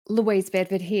Louise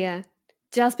Bedford here.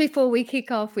 Just before we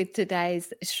kick off with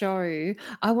today's show,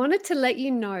 I wanted to let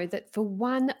you know that for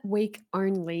 1 week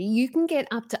only, you can get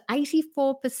up to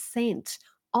 84%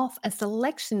 off a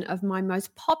selection of my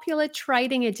most popular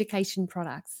trading education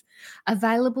products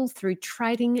available through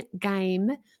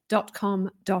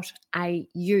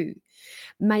tradinggame.com.au.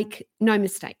 Make no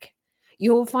mistake,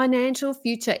 your financial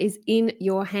future is in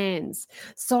your hands.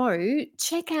 So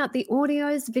check out the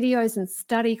audios, videos, and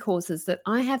study courses that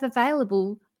I have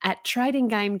available at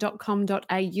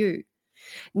tradinggame.com.au.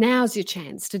 Now's your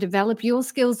chance to develop your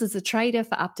skills as a trader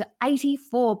for up to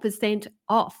 84%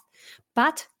 off,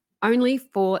 but only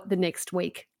for the next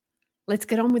week. Let's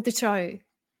get on with the show.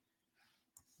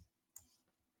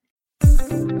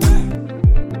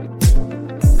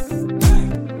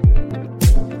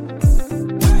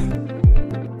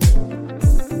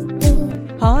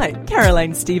 Hi,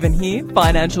 Caroline Stephen here,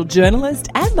 financial journalist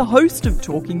and the host of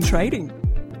Talking Trading.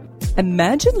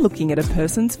 Imagine looking at a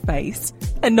person's face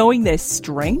and knowing their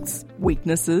strengths,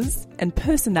 weaknesses, and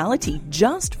personality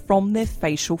just from their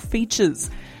facial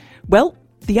features. Well,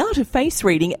 the art of face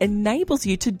reading enables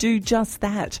you to do just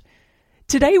that.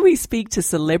 Today we speak to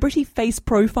celebrity face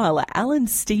profiler Alan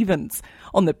Stevens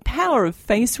on the power of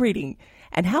face reading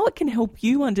and how it can help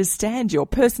you understand your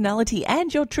personality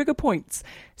and your trigger points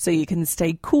so you can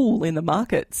stay cool in the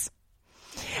markets.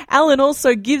 Alan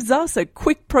also gives us a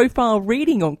quick profile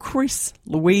reading on Chris,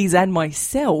 Louise and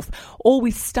myself, all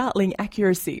with startling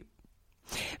accuracy.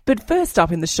 But first up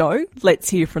in the show, let's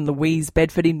hear from Louise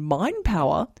Bedford in Mind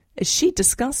Power as she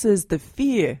discusses the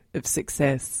fear of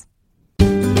success.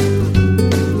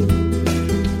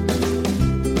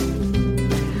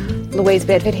 Louise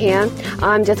Bedford here.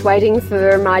 I'm just waiting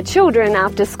for my children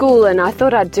after school and I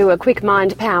thought I'd do a quick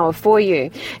mind power for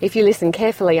you. If you listen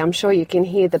carefully, I'm sure you can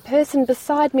hear the person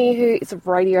beside me whose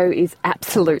radio is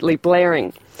absolutely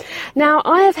blaring. Now,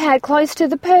 I have had close to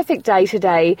the perfect day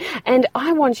today and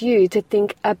I want you to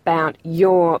think about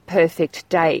your perfect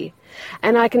day.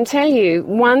 And I can tell you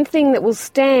one thing that will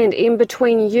stand in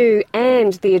between you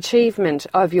and the achievement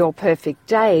of your perfect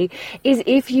day is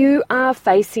if you are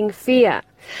facing fear.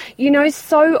 You know,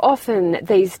 so often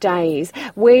these days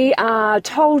we are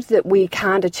told that we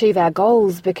can't achieve our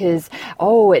goals because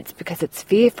it's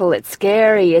fearful, it's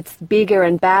scary, it's bigger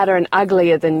and badder and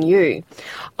uglier than you.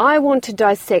 I want to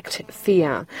dissect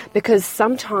fear because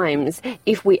sometimes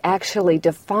if we actually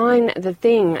define the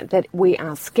thing that we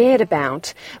are scared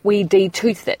about, we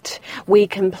detooth it. We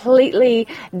completely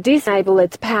disable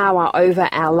its power over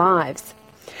our lives.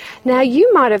 Now,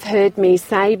 you might have heard me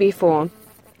say before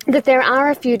that there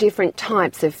are a few different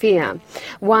types of fear.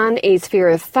 One is fear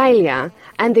of failure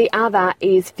and the other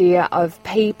is fear of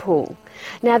people.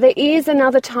 Now, there is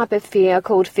another type of fear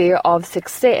called fear of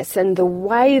success, and the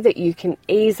way that you can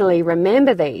easily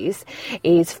remember these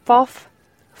is FOF,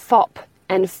 FOP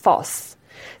and FOSS.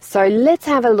 So let's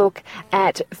have a look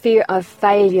at fear of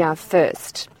failure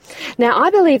first. Now,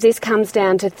 I believe this comes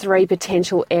down to three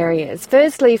potential areas.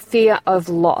 Firstly, fear of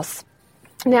loss.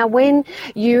 Now, when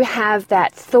you have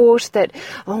that thought that,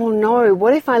 oh no,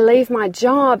 what if I leave my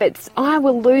job? I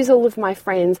will lose all of my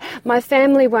friends. My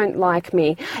family won't like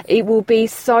me. It will be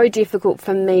so difficult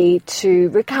for me to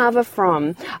recover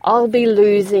from. I'll be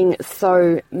losing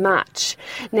so much.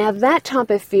 Now, that type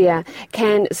of fear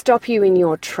can stop you in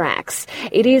your tracks.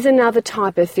 It is another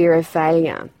type of fear of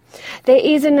failure. There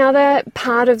is another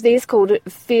part of this called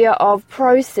fear of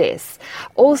process,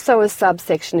 also a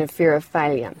subsection of fear of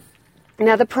failure.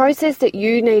 Now, the process that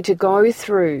you need to go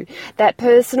through, that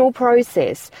personal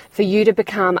process for you to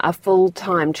become a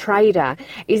full-time trader,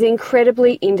 is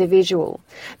incredibly individual.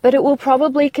 But it will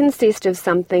probably consist of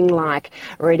something like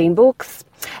reading books,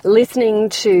 listening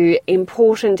to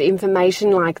important information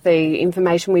like the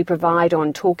information we provide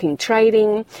on Talking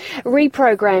Trading,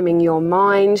 reprogramming your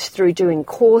mind through doing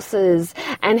courses,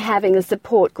 and having a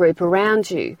support group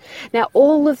around you. Now,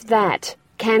 all of that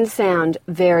can sound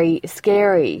very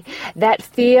scary. That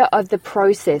fear of the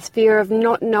process, fear of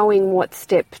not knowing what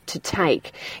step to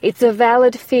take. It's a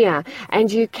valid fear,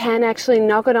 and you can actually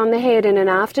knock it on the head in an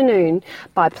afternoon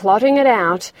by plotting it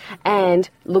out and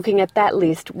looking at that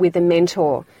list with a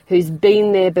mentor who's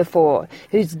been there before,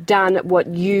 who's done what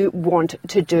you want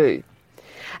to do.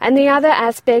 And the other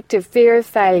aspect of fear of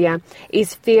failure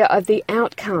is fear of the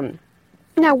outcome.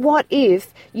 Now, what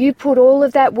if you put all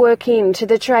of that work into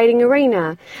the trading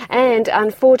arena and,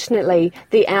 unfortunately,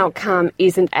 the outcome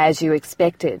isn't as you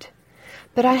expected?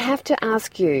 But I have to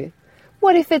ask you,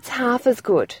 what if it's half as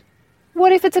good?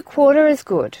 What if it's a quarter as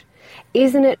good?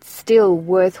 Isn't it still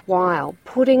worthwhile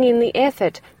putting in the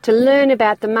effort to learn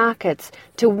about the markets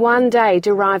to one day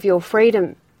derive your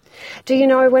freedom? Do you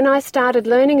know, when I started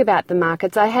learning about the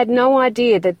markets, I had no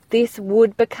idea that this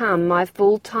would become my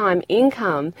full-time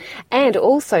income and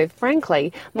also,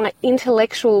 frankly, my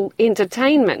intellectual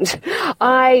entertainment.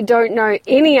 I don't know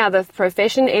any other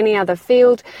profession, any other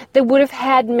field that would have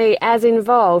had me as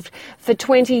involved for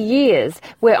 20 years,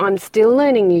 where I'm still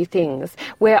learning new things,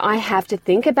 where I have to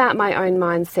think about my own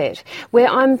mindset, where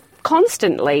I'm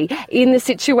constantly in the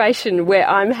situation where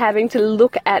I'm having to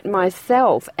look at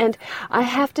myself. And I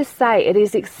have to say, it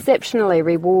is exceptionally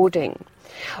rewarding.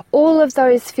 All of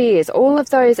those fears, all of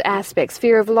those aspects,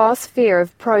 fear of loss, fear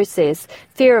of process,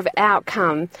 fear of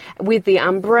outcome, with the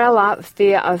umbrella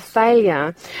fear of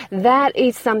failure, that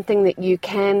is something that you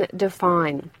can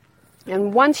define.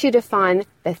 And once you define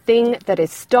the thing that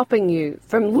is stopping you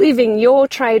from living your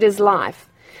trader's life,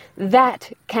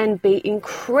 that can be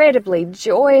incredibly,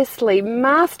 joyously,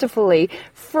 masterfully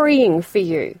freeing for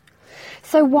you.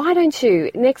 So why don't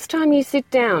you, next time you sit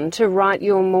down to write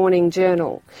your morning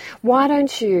journal, why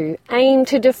don't you aim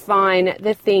to define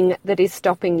the thing that is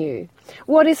stopping you?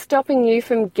 What is stopping you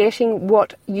from getting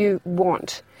what you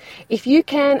want? If you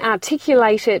can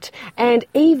articulate it and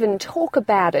even talk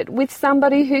about it with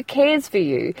somebody who cares for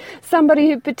you, somebody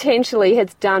who potentially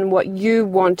has done what you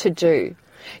want to do,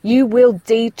 you will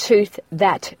detooth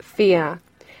that fear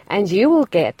and you will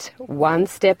get one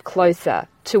step closer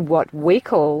to what we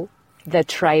call the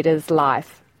trader's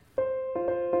life.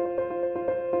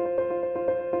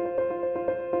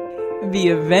 The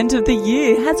event of the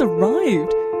year has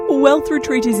arrived. Wealth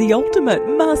Retreat is the ultimate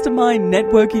mastermind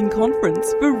networking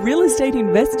conference for real estate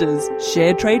investors,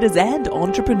 share traders and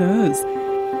entrepreneurs.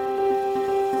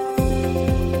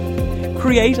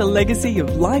 Create a legacy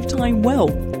of lifetime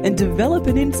wealth and develop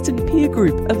an instant peer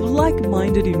group of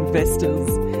like-minded investors.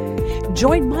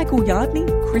 Join Michael Yardney,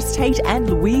 Chris Tate and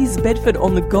Louise Bedford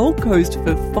on the Gold Coast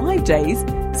for 5 days,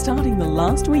 starting the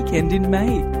last weekend in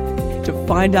May. To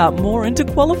find out more and to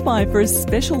qualify for a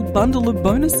special bundle of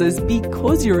bonuses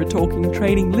because you're a Talking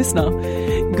Trading listener,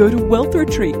 go to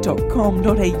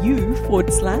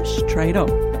wealthretreat.com.au/trader.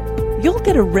 You'll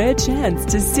get a rare chance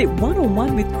to sit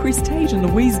one-on-one with Chris Tate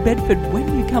and Louise Bedford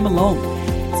when you come along.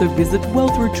 So visit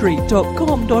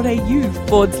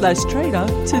wealthretreat.com.au/trader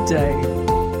today.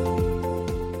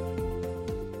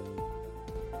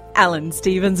 Alan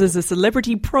Stevens is a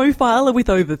celebrity profiler with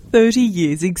over 30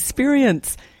 years'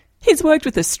 experience. He's worked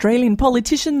with Australian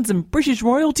politicians and British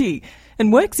royalty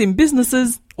and works in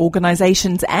businesses,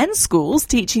 organisations and schools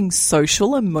teaching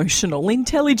social emotional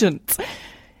intelligence.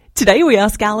 Today we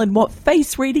ask Alan what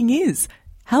face reading is,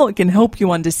 how it can help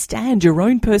you understand your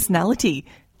own personality,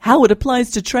 how it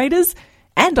applies to traders,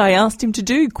 and I asked him to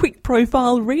do quick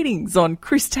profile readings on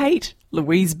Chris Tate,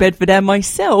 Louise Bedford and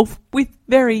myself with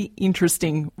very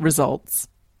interesting results.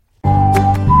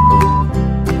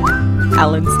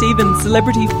 Alan Stevens,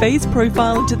 celebrity face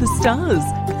profiler to the stars.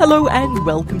 Hello and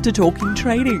welcome to Talking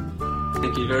Trading.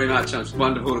 Thank you very much. It's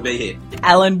wonderful to be here.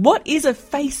 Alan, what is a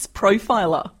face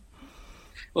profiler?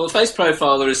 Well, a face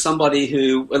profiler is somebody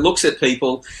who looks at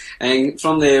people and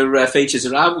from their features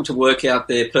are able to work out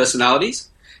their personalities,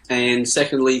 and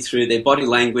secondly through their body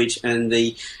language and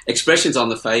the expressions on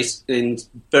the face, and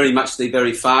very much the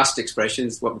very fast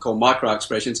expressions, what we call micro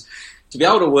expressions, to be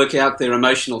able to work out their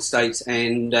emotional states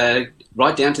and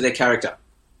right down to their character.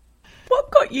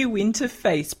 What got you into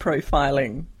face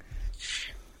profiling?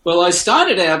 Well, I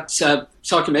started out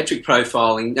psychometric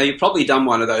profiling. Now, you've probably done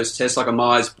one of those tests, like a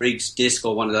Myers-Briggs disc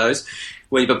or one of those,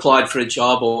 where you've applied for a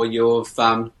job or you've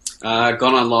gone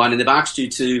online and they've asked you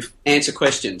to answer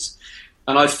questions.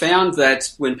 And I found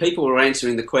that when people were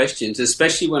answering the questions,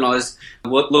 especially when I was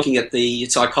looking at the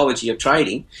psychology of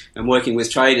trading and working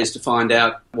with traders to find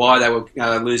out why they were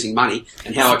losing money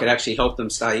and how I could actually help them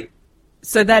stay.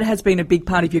 So that has been a big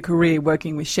part of your career,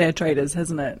 working with share traders,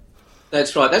 hasn't it?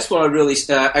 That's right. That's what I really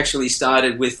actually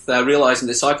started with, realising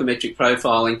that psychometric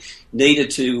profiling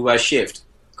needed to shift.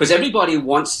 Because everybody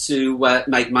wants to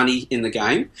make money in the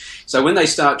game. So when they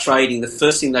start trading, the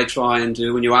first thing they try and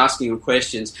do when you're asking them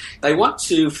questions, they want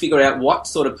to figure out what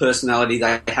sort of personality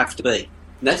they have to be.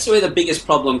 And that's where the biggest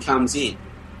problem comes in.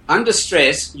 Under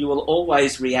stress, you will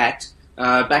always react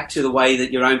back to the way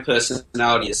that your own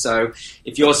personality is. So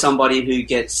if you're somebody who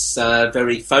gets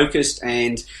very focused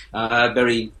and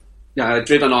very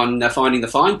driven on finding the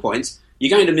fine points, you're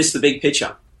going to miss the big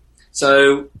picture.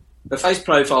 So the face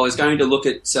profile is going to look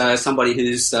at somebody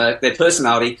who's their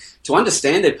personality, to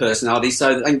understand their personality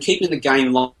so that they can keep in the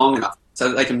game long enough so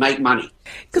that they can make money.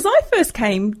 Because I first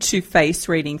came to face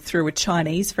reading through a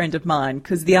Chinese friend of mine,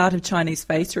 because the art of Chinese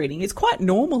face reading is quite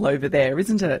normal over there,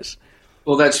 isn't it?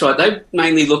 Well, that's right. They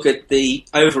mainly look at the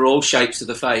overall shapes of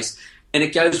the face. And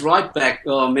it goes right back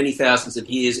many thousands of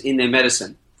years in their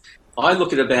medicine. I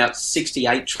look at about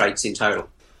 68 traits in total.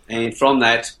 And from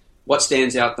that, what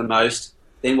stands out the most,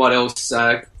 then what else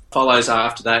follows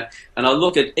after that. And I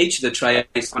look at each of the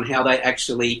traits on how they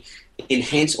actually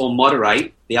enhance or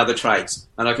moderate the other traits.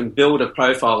 And I can build a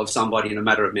profile of somebody in a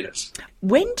matter of minutes.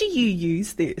 When do you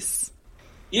use this?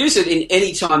 Use it in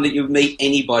any time that you meet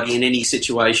anybody in any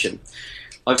situation.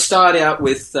 I've started out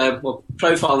with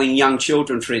profiling young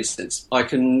children, for instance. I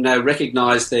can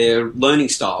recognise their learning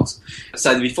styles.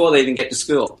 So that before they even get to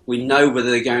school, we know whether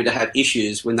they're going to have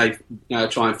issues when they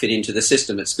try and fit into the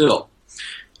system at school.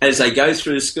 As they go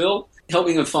through school,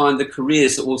 helping them find the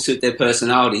careers that will suit their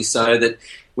personality so that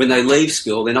when they leave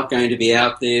school, they're not going to be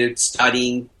out there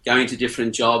studying, going to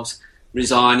different jobs,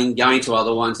 resigning, going to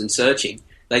other ones and searching.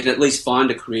 They can at least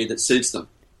find a career that suits them.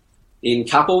 In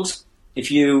couples, if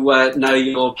you know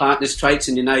your partner's traits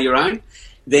and you know your own,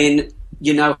 then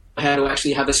you know how to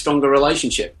actually have a stronger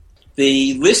relationship.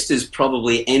 The list is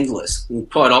probably endless. And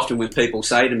quite often when people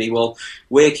say to me, well,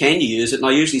 where can you use it? And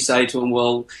I usually say to them,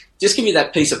 well, just give me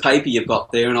that piece of paper you've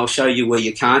got there and I'll show you where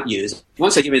you can't use it.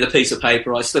 Once they give me the piece of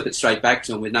paper, I slip it straight back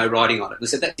to them with no writing on it. And I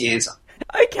said, that's the answer.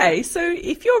 Okay, so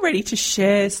if you're ready to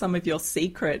share some of your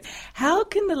secret, how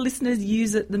can the listeners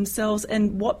use it themselves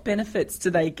and what benefits do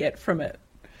they get from it?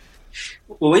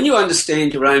 Well, when you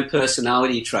understand your own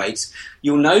personality traits,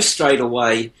 you'll know straight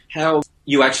away how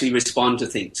you actually respond to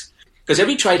things. Because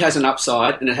every trait has an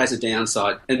upside and it has a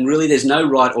downside. And really there's no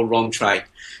right or wrong trait.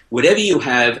 Whatever you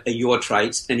have are your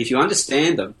traits. And if you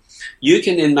understand them, you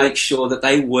can then make sure that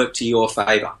they work to your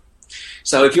favour.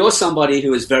 So if you're somebody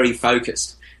who is very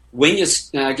focused, when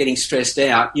you're getting stressed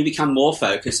out, you become more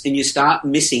focused and you start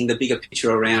missing the bigger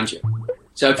picture around you.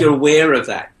 So if you're aware of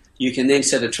that, you can then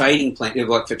set a trading plan,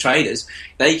 like for traders,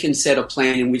 they can set a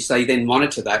plan in which they then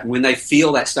monitor that. And when they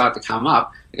feel that start to come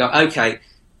up, they go, okay,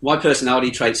 my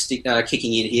personality trait's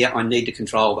kicking in here, I need to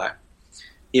control that.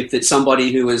 If it's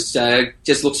somebody who is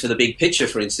just looks for the big picture,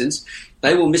 for instance,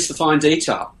 they will miss the fine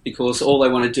detail because all they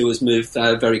want to do is move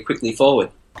very quickly forward.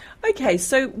 Okay,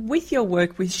 so with your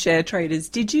work with share traders,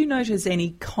 did you notice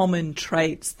any common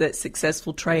traits that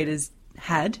successful traders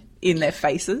had in their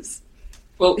faces?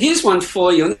 Well, here's one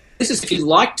for you. This is, if you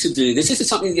like to do this, this is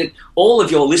something that all of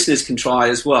your listeners can try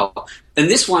as well. And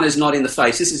this one is not in the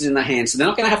face, this is in the hands. So they're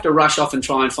not going to have to rush off and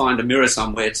try and find a mirror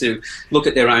somewhere to look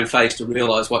at their own face to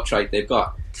realise what trait they've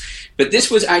got. But this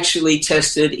was actually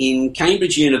tested in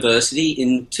Cambridge University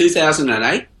in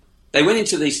 2008. They went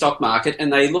into the stock market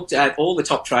and they looked at all the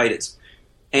top traders.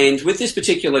 And with this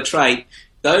particular trait,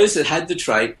 those that had the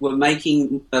trait were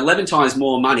making 11 times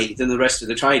more money than the rest of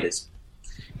the traders.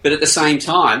 But at the same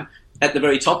time, at the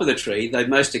very top of the tree, the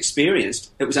most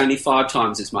experienced, it was only 5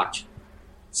 times as much.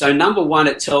 So number one,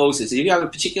 it tells us if you have a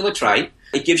particular trait,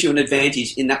 it gives you an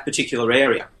advantage in that particular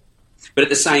area. But at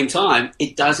the same time,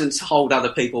 it doesn't hold other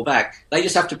people back. They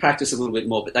just have to practice a little bit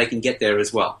more, but they can get there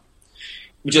as well.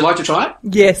 Would you like to try it?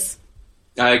 Yes.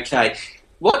 Okay.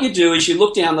 What you do is you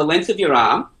look down the length of your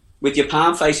arm with your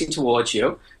palm facing towards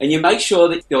you, and you make sure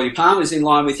that your palm is in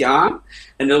line with your arm,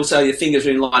 and also your fingers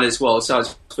are in line as well. So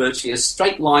it's virtually a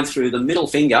straight line through the middle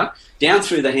finger, down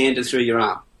through the hand and through your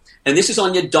arm. And this is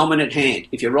on your dominant hand.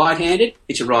 If you're right-handed,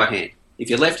 it's your right hand. If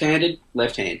you're left-handed,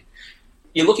 left hand.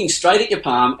 You're looking straight at your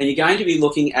palm, and you're going to be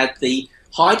looking at the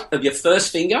height of your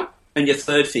first finger and your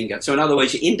third finger. So in other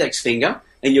words, your index finger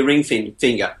and your ring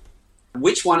finger.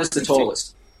 Which one is the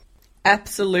tallest?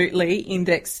 Absolutely,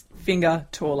 index finger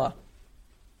taller.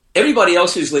 Everybody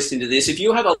else who's listening to this, if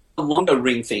you have a longer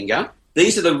ring finger,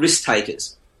 these are the risk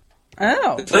takers.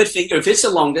 Oh. The third finger, if it's the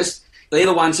longest, they're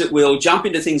the ones that will jump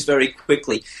into things very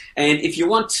quickly. And if you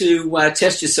want to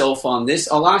test yourself on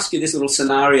this, I'll ask you this little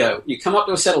scenario. You come up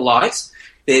to a set of lights,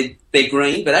 they're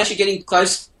green, but as you're getting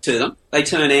close to them, they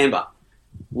turn amber.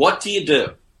 What do you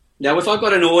do? Now, if I've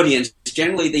got an audience,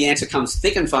 generally the answer comes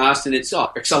thick and fast and it's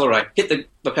accelerate, hit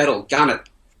the pedal, gun it.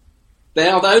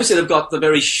 Now, those that have got the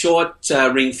very short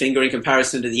ring finger in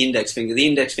comparison to the index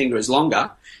finger is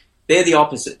longer, they're the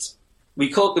opposites.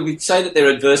 We say that they're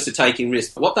adverse to taking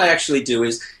risks. What they actually do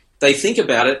is they think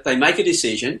about it, they make a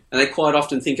decision, and they quite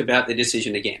often think about their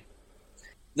decision again.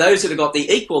 Those that have got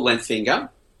the equal length finger,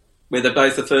 where they're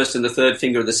both the first and the third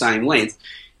finger are the same length,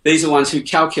 these are the ones who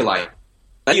calculate.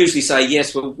 They usually say,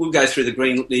 yes, we'll go through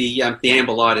the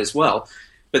amber light as well,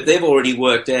 but they've already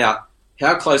worked out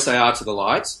how close they are to the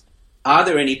lights. Are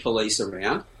there any police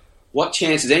around? What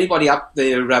chance is anybody up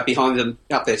there behind them,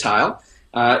 up their tail?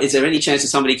 Is there any chance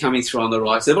of somebody coming through on the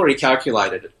right? So they've already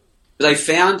calculated it. But they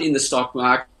found in the stock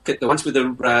market, the ones with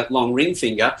the long ring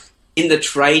finger, in the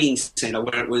trading centre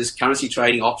where it was currency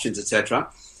trading, options, etc.,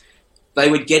 they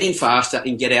would get in faster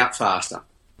and get out faster.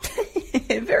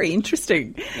 Very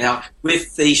interesting. Now,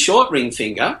 with the short ring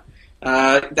finger,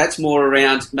 that's more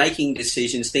around making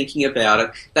decisions, thinking about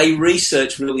it. They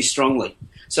research really strongly.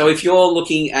 So if you're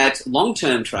looking at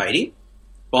long-term trading,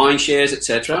 buying shares,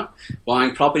 etc.,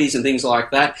 buying properties and things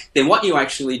like that, then what you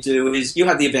actually do is you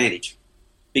have the advantage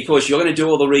because you're going to do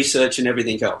all the research and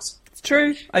everything else. It's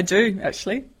true. I do,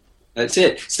 actually. That's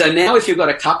it. So now if you've got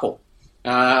a couple,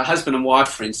 husband and wife,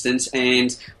 for instance,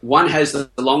 and one has the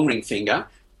long ring finger,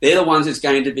 they're the ones that's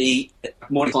going to be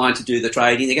more inclined to do the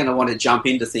trading. They're going to want to jump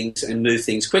into things and move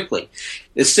things quickly.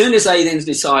 As soon as they then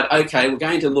decide, okay, we're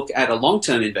going to look at a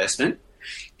long-term investment,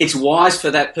 it's wise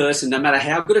for that person, no matter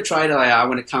how good a trader they are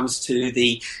when it comes to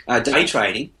the day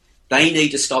trading, they need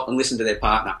to stop and listen to their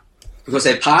partner because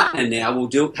their partner now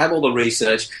will have all the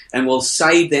research and will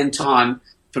save them time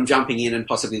from jumping in and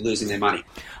possibly losing their money.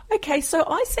 Okay, so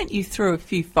I sent you through a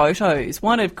few photos,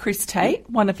 one of Chris Tate,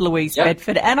 one of Louise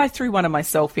Bedford, and I threw one of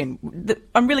myself in.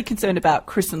 I'm really concerned about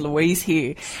Chris and Louise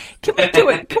here. Can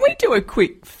we do a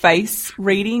quick face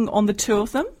reading on the two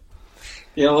of them?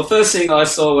 Yeah, well, the first thing I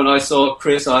saw when I saw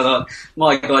Chris, I thought,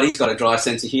 my God, he's got a dry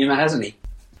sense of humour, hasn't he?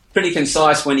 Pretty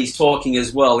concise when he's talking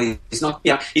as well. He's not,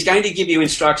 he's going to give you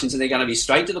instructions and they're going to be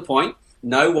straight to the point,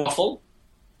 no waffle.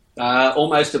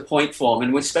 Almost a point form,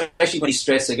 and especially when he's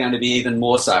stressed, they're going to be even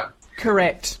more so.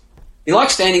 Correct. He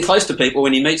likes standing close to people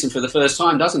when he meets them for the first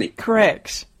time, doesn't he?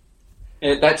 Correct.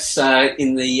 That's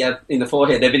in the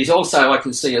forehead there, but he's also, I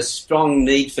can see, a strong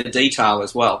need for detail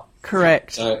as well.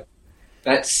 Correct. So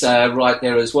that's right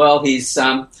there as well. His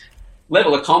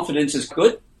level of confidence is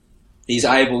good. He's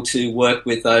able to work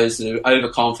with those that are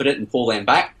overconfident and pull them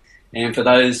back, and for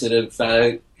those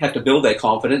that have to build their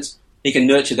confidence, he can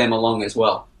nurture them along as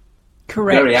well.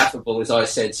 Correct. Very affable, as I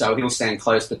said, so he'll stand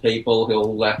close to people.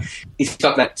 He's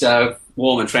got that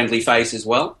warm and friendly face as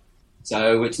well,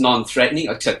 so it's non-threatening,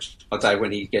 except I'd say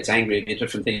when he gets angry a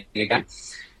different thing again.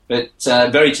 But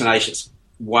very tenacious,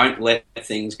 won't let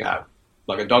things go,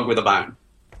 like a dog with a bone.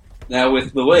 Now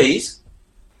with Louise,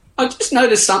 I just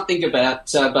noticed something about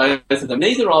both of them.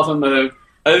 Neither of them are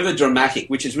over-dramatic,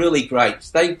 which is really great.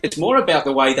 It's more about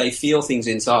the way they feel things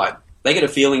inside. They get a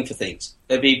feeling for things.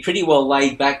 They'd be pretty well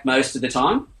laid back most of the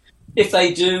time. If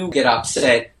they do get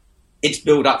upset, it's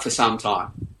built up for some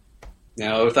time.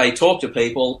 Now, if they talk to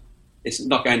people, it's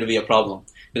not going to be a problem.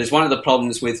 But it's one of the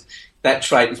problems with that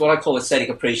trait. It's what I call aesthetic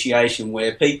appreciation,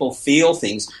 where people feel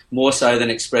things more so than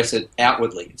express it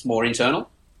outwardly. It's more internal.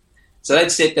 So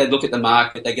they'd sit, they'd look at the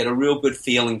market, they get a real good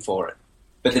feeling for it.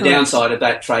 But the downside of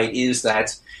that trait is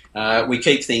that we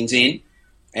keep things in,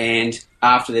 and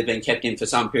after they've been kept in for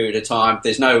some period of time,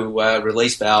 there's no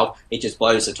release valve, it just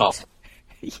blows the top.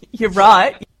 You're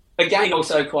right. Again,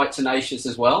 also quite tenacious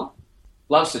as well,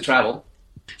 loves to travel.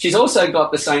 She's also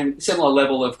got the similar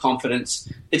level of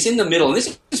confidence. It's in the middle, and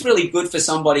this is really good for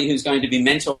somebody who's going to be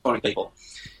mentoring people.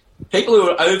 People who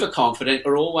are overconfident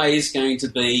are always going to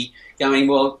be going,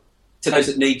 well, to those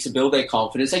that need to build their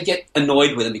confidence, they get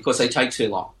annoyed with them because they take too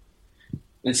long.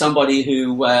 And somebody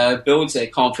who builds their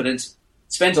confidence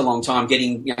spends a long time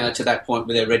getting to that point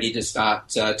where they're ready to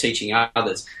start teaching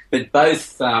others. But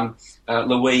both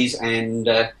Louise and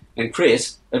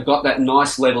Chris have got that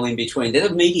nice level in between. They're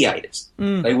the mediators.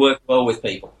 They work well with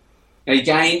people. And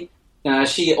again,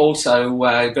 she also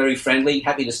very friendly,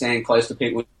 happy to stand close to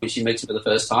people when she meets them for the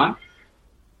first time.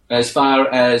 As far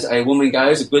as a woman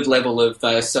goes, a good level of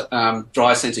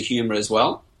dry sense of humour as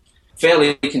well.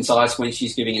 Fairly concise when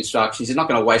she's giving instructions. She's not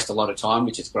going to waste a lot of time,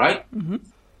 which is great. Mm-hmm.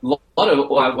 A lot of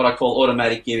what I call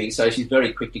automatic giving, so she's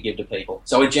very quick to give to people.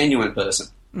 So a genuine person.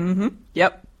 Mm-hmm.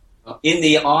 Yep. In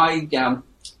the eye,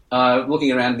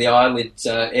 looking around the eyelid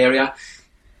area,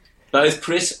 both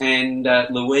Chris and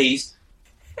Louise,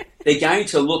 they're going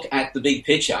to look at the big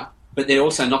picture, but they're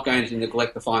also not going to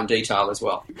neglect the fine detail as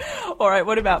well. All right,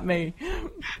 what about me?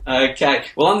 Okay,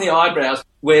 well, on the eyebrows,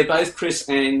 where both Chris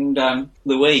and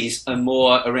Louise are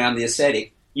more around the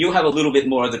aesthetic, you have a little bit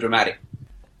more of the dramatic.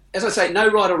 As I say, no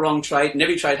right or wrong trait, and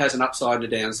every trait has an upside and a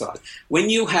downside. When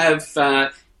you have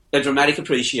a dramatic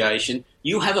appreciation,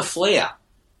 you have a flair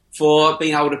for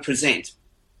being able to present,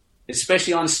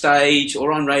 especially on stage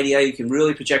or on radio. You can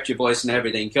really project your voice and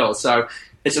everything else. So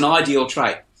it's an ideal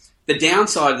trait. The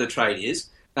downside of the trait is,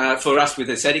 for us with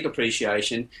aesthetic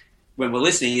appreciation, when we're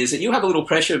listening, is that you have a little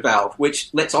pressure valve which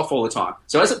lets off all the time.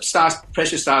 So as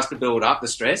pressure starts to build up, the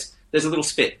stress, there's a little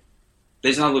spit.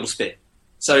 There's another little spit.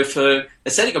 So for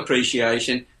aesthetic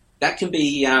appreciation, that can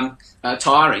be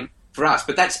tiring for us,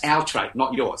 but that's our trait,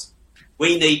 not yours.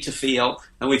 we need to feel,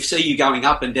 and we see you going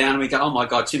up and down, and we go, oh my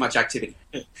God, too much activity.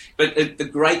 But the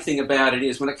great thing about it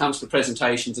is when it comes to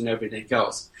presentations and everything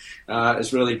else,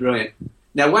 it's really brilliant.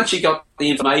 Now, once you got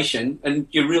the information, and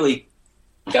you really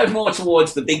go more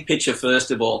towards the big picture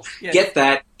first of all, Yes. Get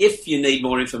that. If you need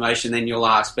more information, then you'll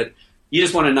ask. But you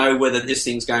just want to know whether this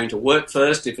thing's going to work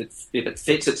first, if it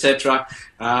fits, etc.,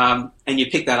 and you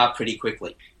pick that up pretty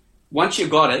quickly. Once you've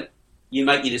got it, you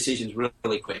make your decisions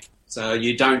really quick. So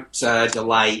you don't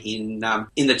delay in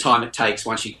the time it takes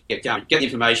once you get going. Get the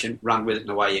information, run with it, and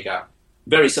away you go.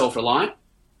 Very self-reliant.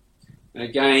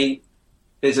 Again,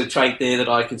 there's a trait there that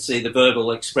I can see the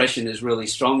verbal expression is really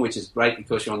strong, which is great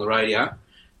because you're on the radio.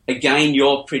 Again,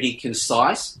 you're pretty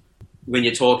concise. When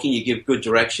you're talking, you give good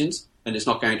directions and it's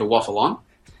not going to waffle on.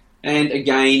 And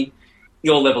again,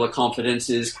 your level of confidence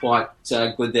is quite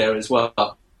good there as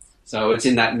well. So it's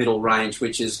in that middle range,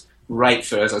 which is great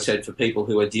for, as I said, for people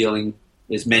who are dealing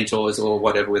as mentors or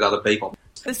whatever with other people.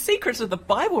 The secrets of the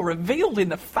Bible revealed in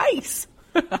the face.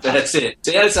 That's it.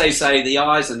 So as they say, the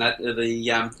eyes and that are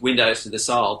the windows to the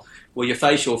soul. Well, your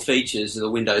facial features are the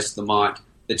windows to the mind.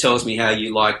 It tells me how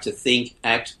you like to think,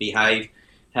 act, behave,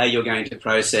 how you're going to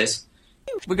process.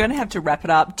 We're going to have to wrap it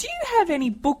up. Do you have any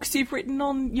books you've written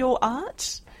on your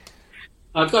art?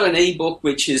 I've got an e-book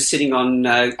which is sitting on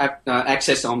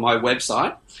access on my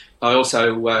website. I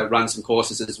also run some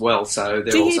courses as well, so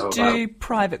they're also available. Do you do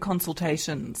private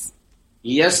consultations?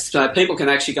 Yes, people can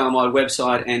actually go on my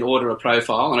website and order a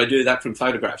profile, and I do that from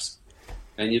photographs.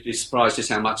 And you'd be surprised just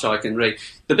how much I can read.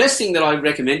 The best thing that I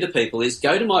recommend to people is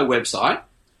go to my website,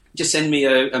 just send me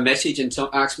a message and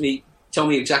tell me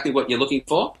exactly what you're looking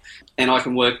for, and I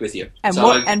can work with you.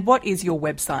 And what is your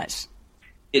website?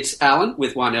 It's Alan,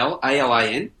 with one L,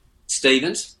 ALAN,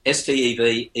 Stevens,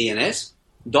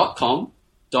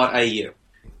 STEVENS.com.au.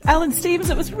 Alan Stevens,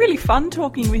 it was really fun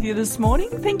talking with you this morning.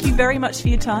 Thank you very much for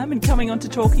your time and coming on to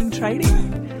Talking Trading.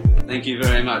 Thank you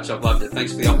very much. I've loved it.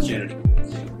 Thanks for the opportunity.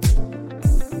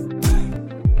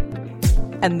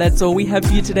 And that's all we have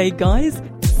for you today, guys.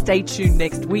 Stay tuned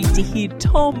next week to hear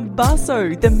Tom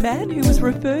Basso, the man who was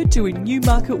referred to in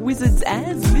Newmarket Wizards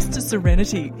as Mr.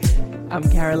 Serenity. I'm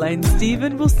Caroline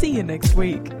Stephen. We'll see you next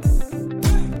week.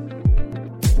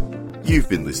 You've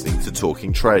been listening to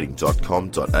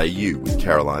TalkingTrading.com.au with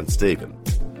Caroline Stephen.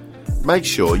 Make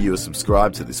sure you are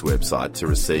subscribed to this website to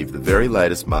receive the very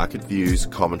latest market views,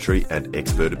 commentary and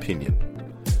expert opinion.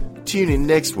 Tune in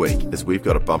next week as we've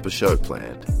got a bumper show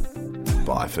planned.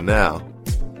 Bye for now.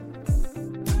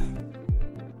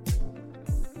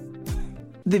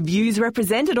 The views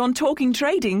represented on Talking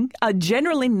Trading are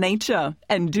general in nature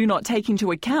and do not take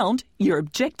into account your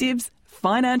objectives,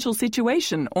 financial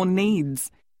situation or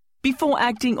needs. Before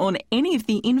acting on any of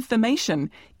the information,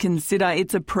 consider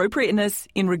its appropriateness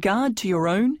in regard to your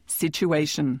own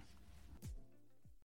situation.